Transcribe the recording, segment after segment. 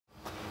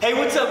Hey,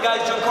 what's up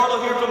guys?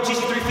 Giancarlo here from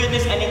GC3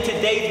 Fitness, and in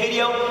today's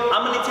video,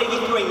 I'm going to take you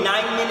through a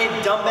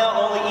 9-minute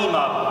dumbbell-only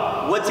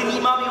E.M.O.M. What's an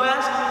E.M.O.M, you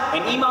ask?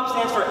 An E.M.O.M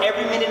stands for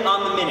every minute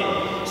on the minute.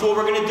 So what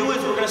we're going to do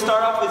is we're going to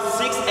start off with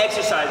 6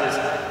 exercises.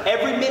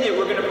 Every minute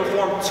we're going to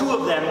perform 2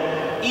 of them,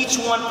 each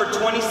one for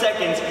 20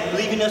 seconds,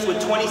 leaving us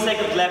with 20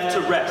 seconds left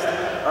to rest.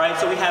 Alright,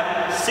 so we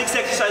have 6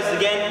 exercises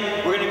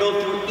again. We're going to go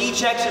through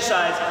each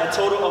exercise a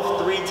total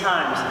of 3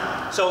 times.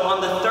 So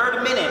on the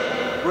 3rd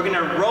minute, we're going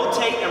to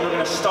rotate and we're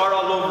going to start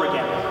all over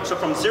again. So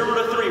from 0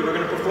 to 3, we're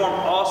going to perform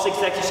all 6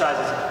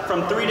 exercises.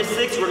 From 3 to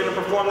 6, we're going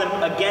to perform them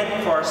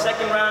again for our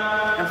 2nd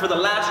round. And for the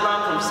last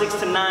round, from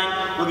 6 to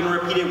 9, we're going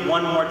to repeat it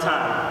 1 more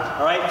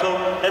time. Alright, so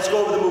let's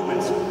go over the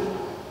movements.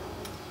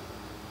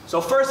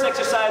 So first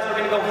exercise, we're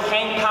going to go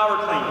hang power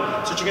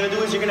clean. So what you're going to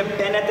do is you're going to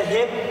bend at the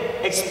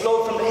hip,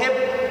 explode from the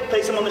hip,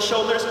 place them on the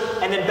shoulders,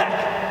 and then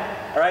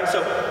back. Alright,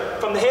 so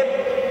from the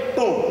hip,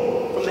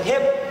 boom. From the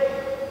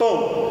hip,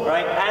 boom.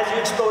 Alright, as you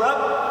explode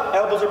up,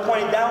 elbows are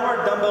pointing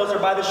downward, dumbbells are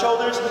by the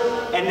shoulders,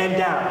 and then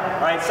down.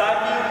 Alright, side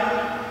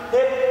view,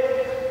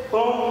 hip,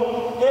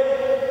 boom,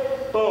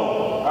 hip,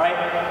 boom.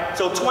 Alright,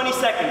 so 20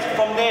 seconds.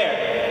 From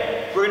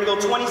there, we're going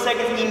to go 20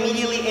 seconds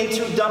immediately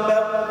into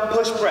dumbbell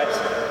push press.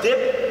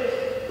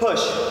 Dip,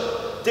 push,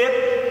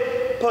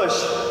 dip, push,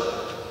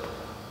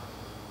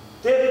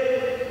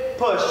 dip,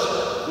 push.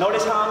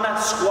 Notice how I'm not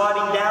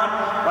squatting down,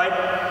 right?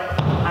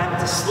 I'm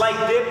at a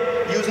slight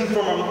dip, using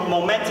for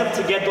momentum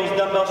to get those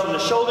dumbbells from the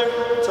shoulder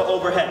to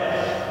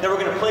overhead. Then we're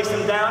going to place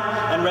them down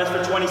and rest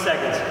for 20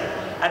 seconds.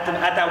 At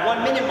that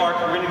 1 minute mark,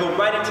 we're going to go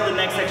right into the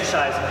next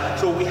exercise.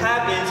 So what we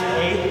have is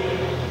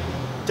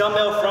a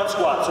dumbbell front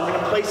squat. So we're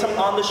going to place them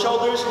on the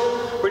shoulders.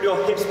 We're going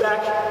to go hips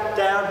back,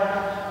 down,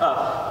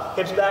 up.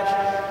 Hips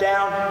back,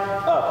 down,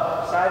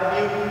 up. Side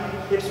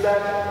view, hips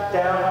back,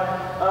 down,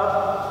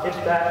 up. Hips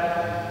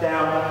back,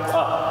 down,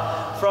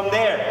 up. From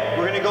there,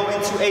 we're going to go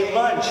into a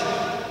lunge.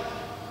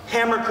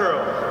 Hammer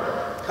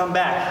curl, come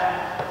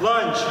back.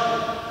 Lunge,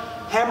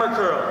 hammer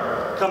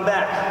curl, come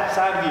back.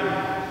 Side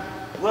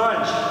view.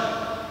 Lunge,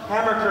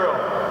 hammer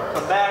curl,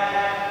 come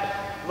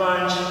back.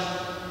 Lunge,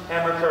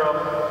 hammer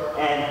curl,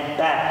 and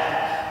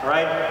back.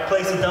 Alright,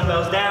 place the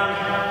dumbbells down,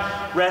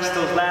 rest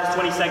those last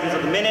 20 seconds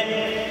of the minute,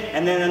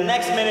 and then the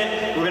next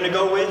minute, we're going to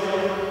go with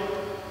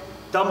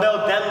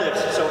dumbbell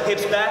deadlifts. So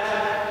hips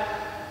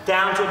back,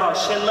 down to about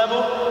shin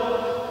level,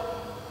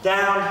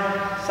 down,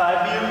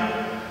 side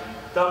view,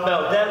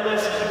 dumbbell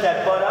deadlifts, keep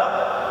that butt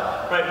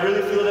up, right,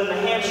 really feel it in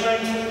the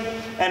hamstrings,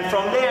 and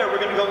from there, we're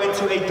going to go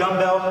into a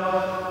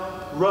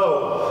dumbbell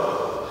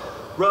row,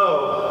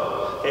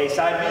 row, okay,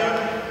 side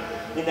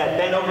view, in that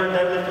bent over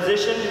deadlift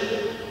position,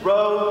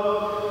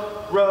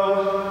 row,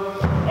 row,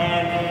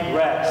 and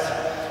rest.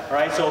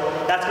 Alright, so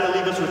that's going to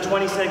leave us with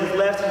 20 seconds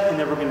left, and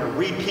then we're going to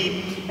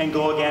repeat and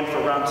go again for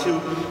round 2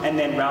 and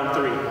then round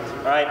 3.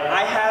 Alright,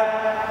 I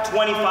have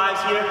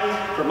 25s here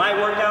for my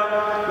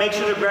workout. Make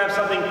sure to grab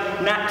something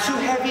not too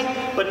heavy,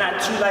 but not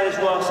too light as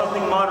well,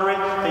 something moderate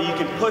that you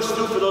can push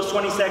through for those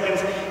 20 seconds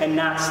and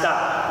not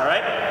stop.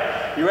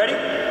 Alright, you ready?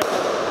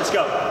 Let's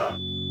go.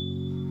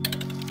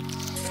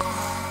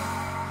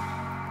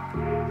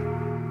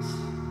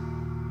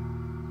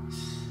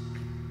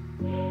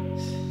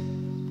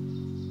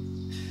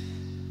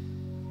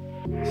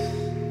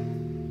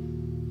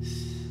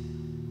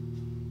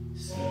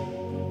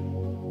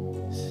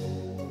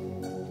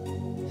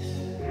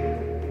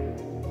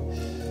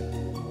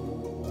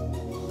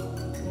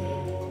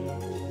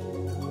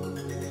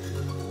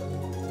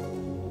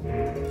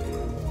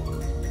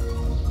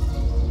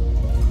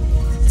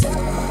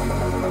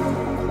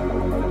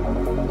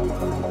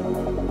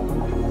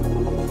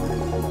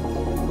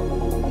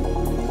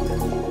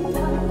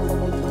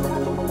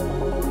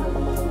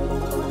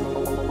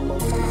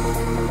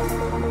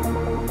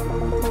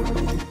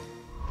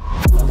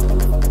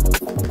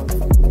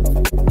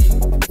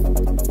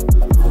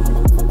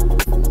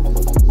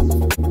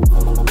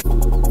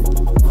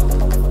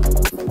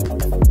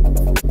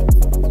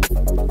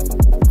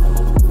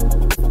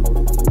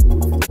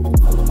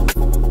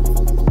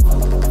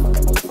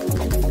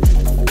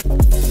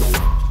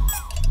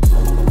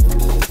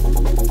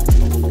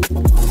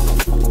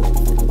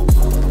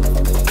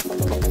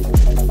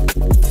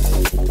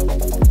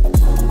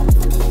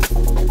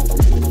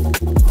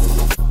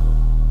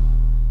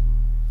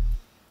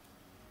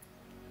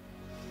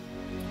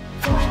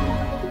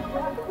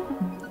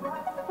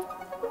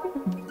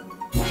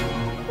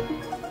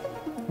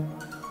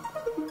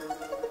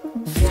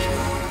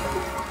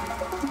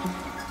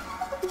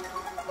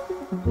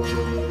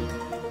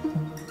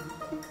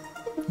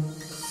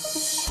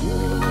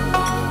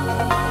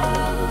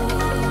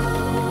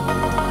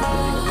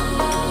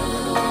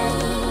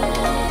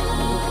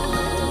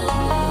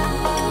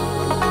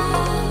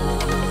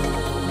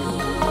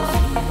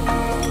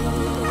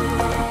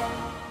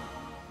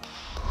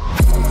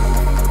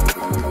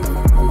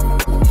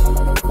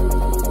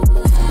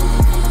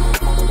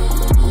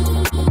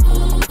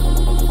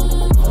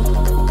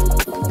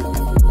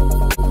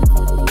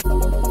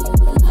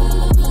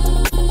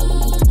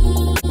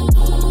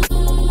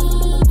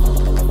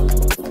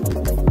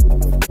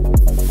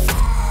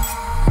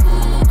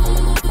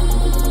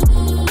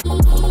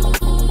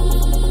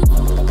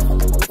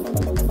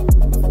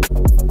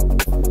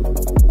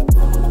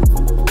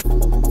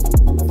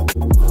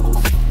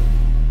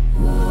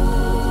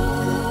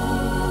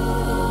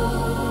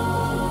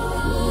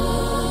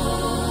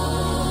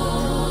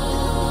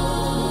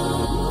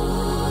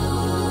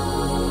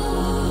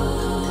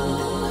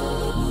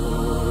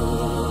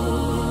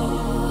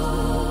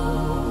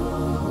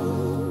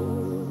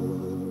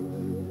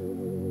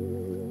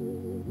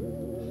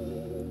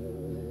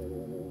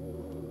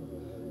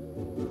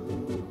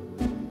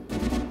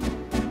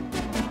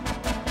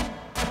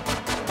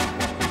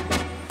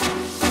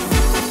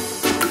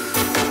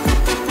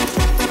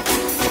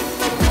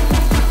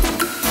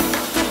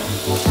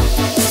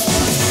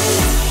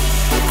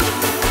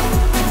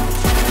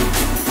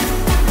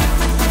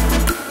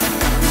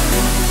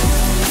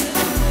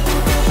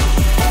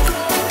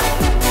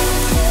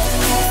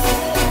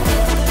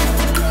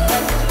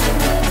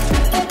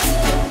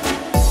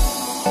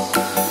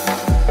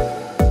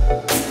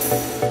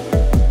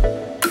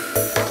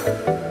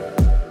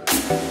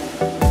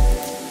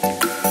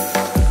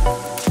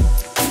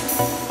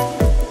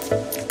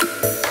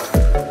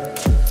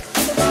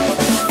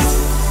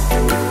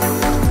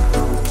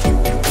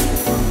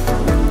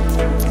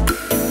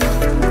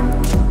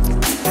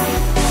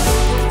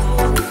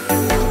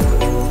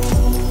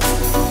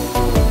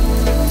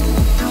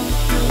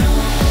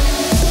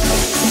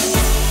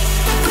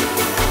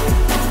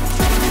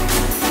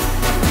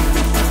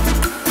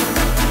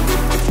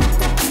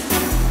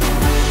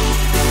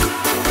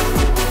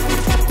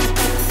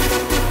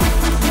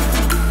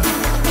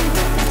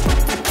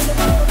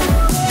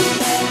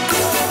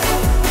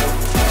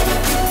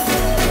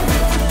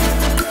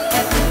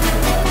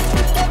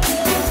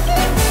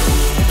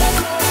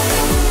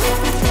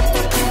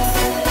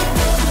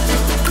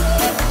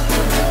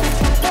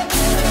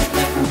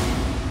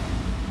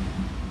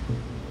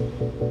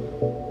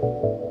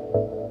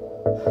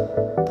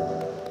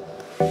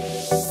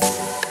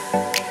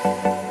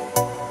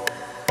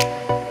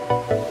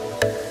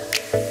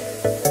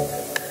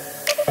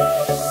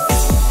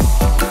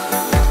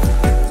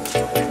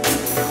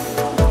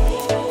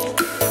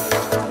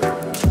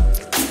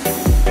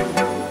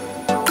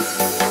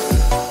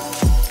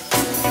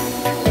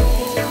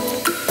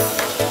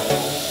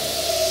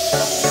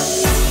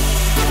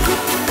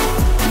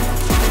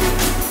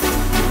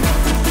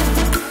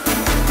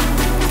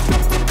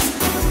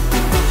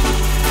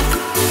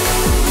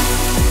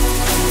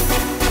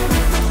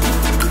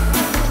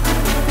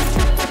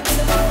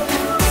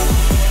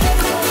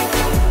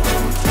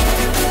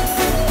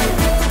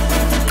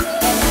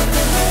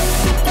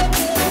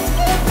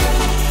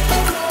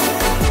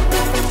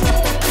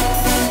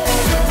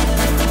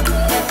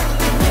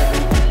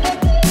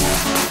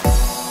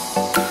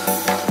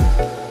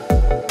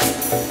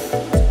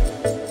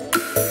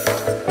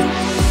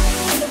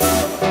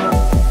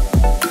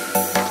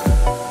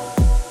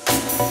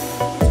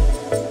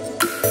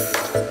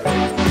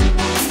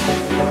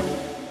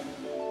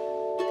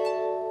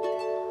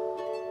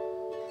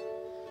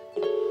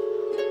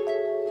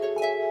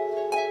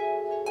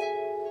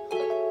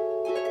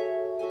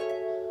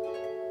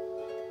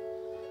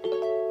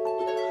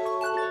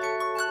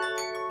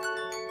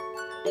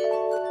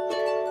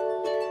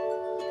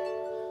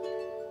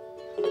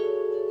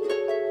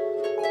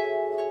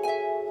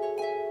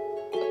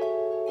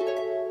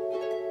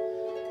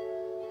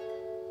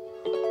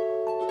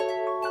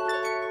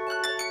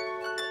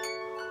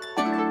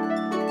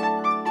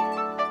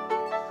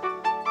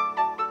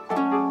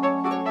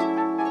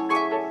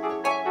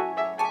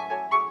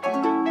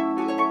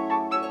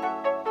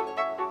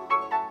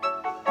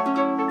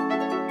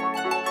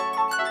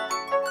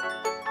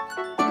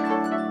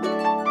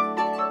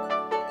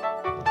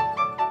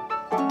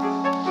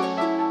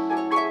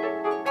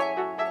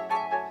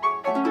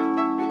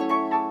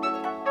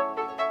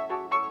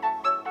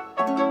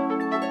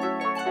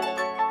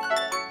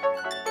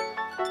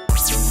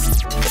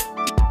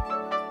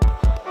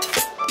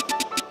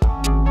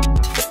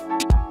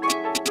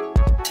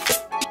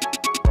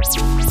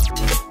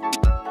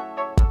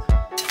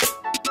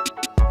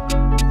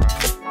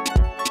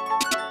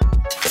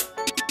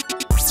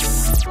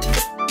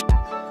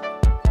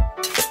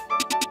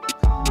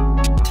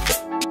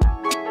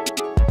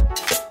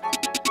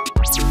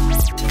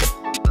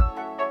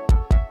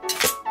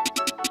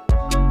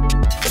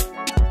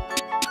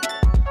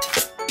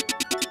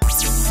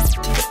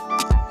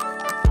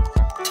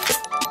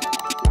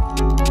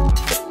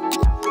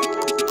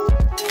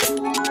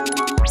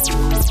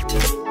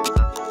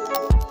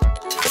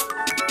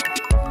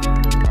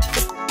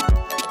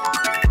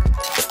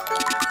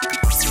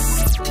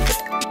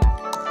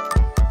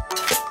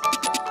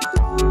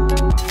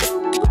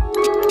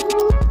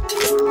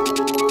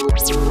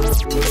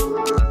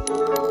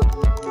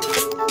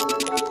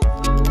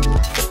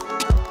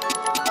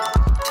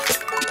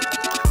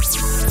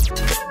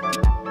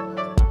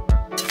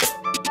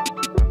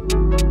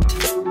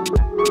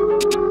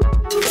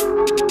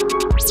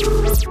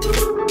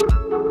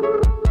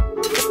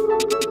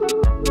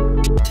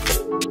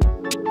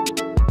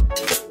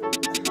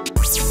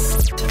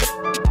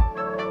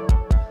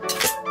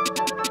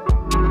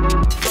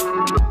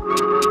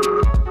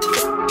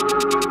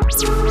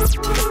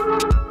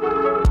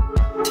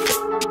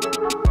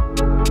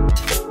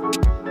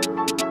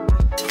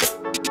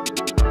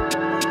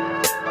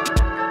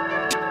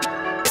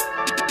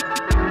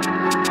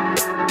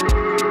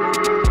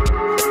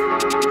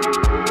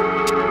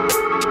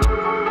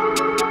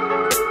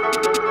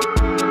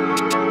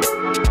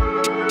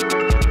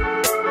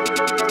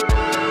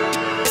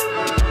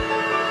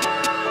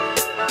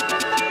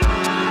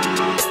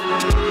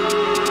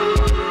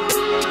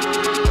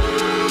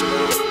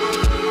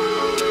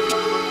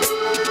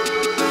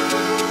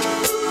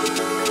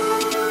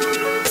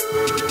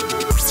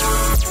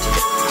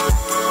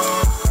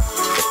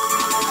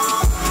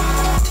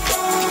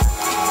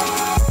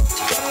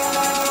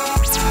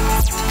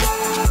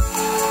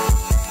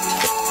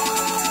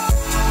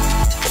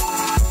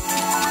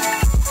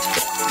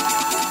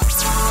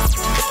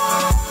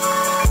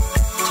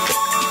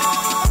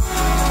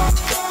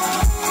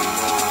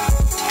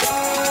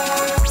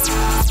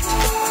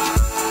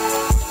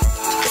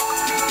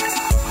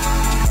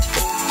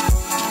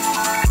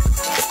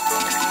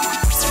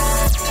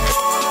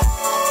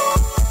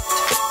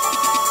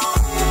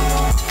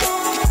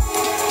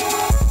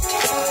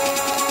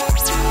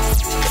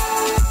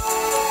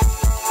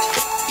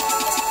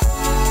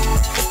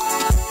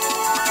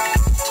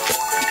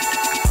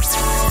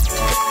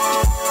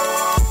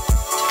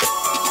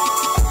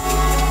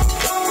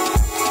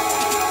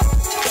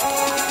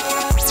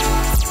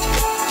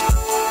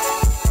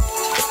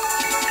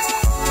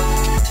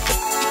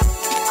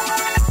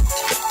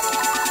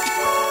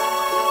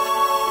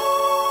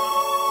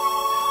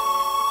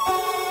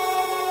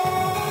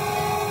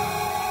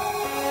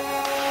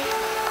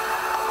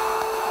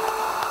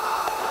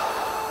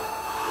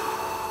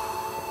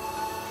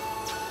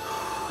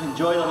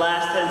 Enjoy the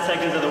last 10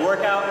 seconds of the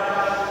workout.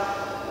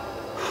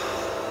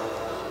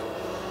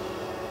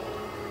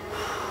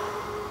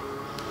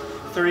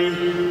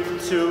 Three,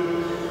 two,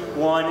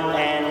 one,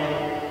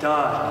 and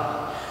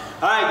done.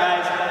 All right,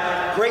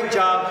 guys, great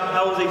job.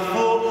 That was a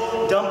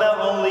full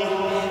dumbbell only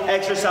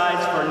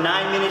exercise for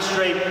 9 minutes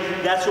straight.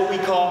 That's what we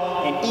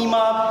call an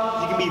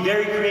E.M.O.M. You can be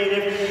very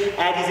creative,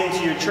 add these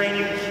into your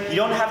training. You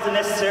don't have to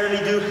necessarily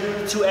do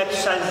 2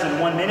 exercises in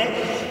 1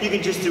 minute. You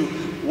can just do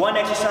 1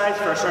 exercise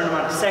for a certain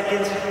amount of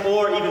seconds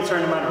or even a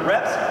certain amount of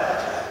reps.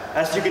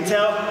 As you can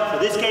tell, for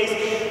this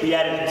case, we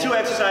added 2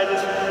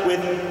 exercises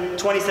with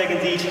 20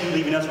 seconds each,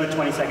 leaving us with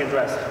 20 seconds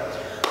rest.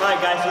 Alright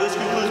guys, so this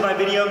concludes my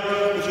video.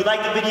 If you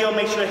like the video,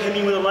 make sure to hit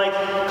me with a like,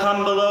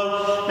 comment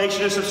below, make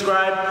sure to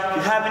subscribe.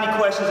 If you have any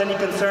questions, any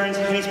concerns,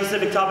 any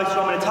specific topics you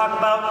want me to talk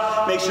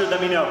about, make sure to let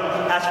me know.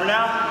 As for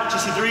now,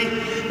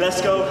 GC3,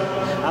 let's go,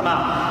 I'm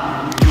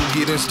out.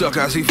 You getting stuck,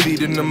 I see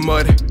feet in the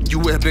mud.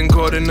 You have been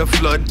caught in the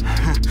flood.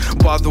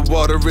 While the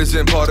water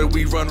isn't parted,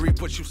 we run, we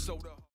put you soda.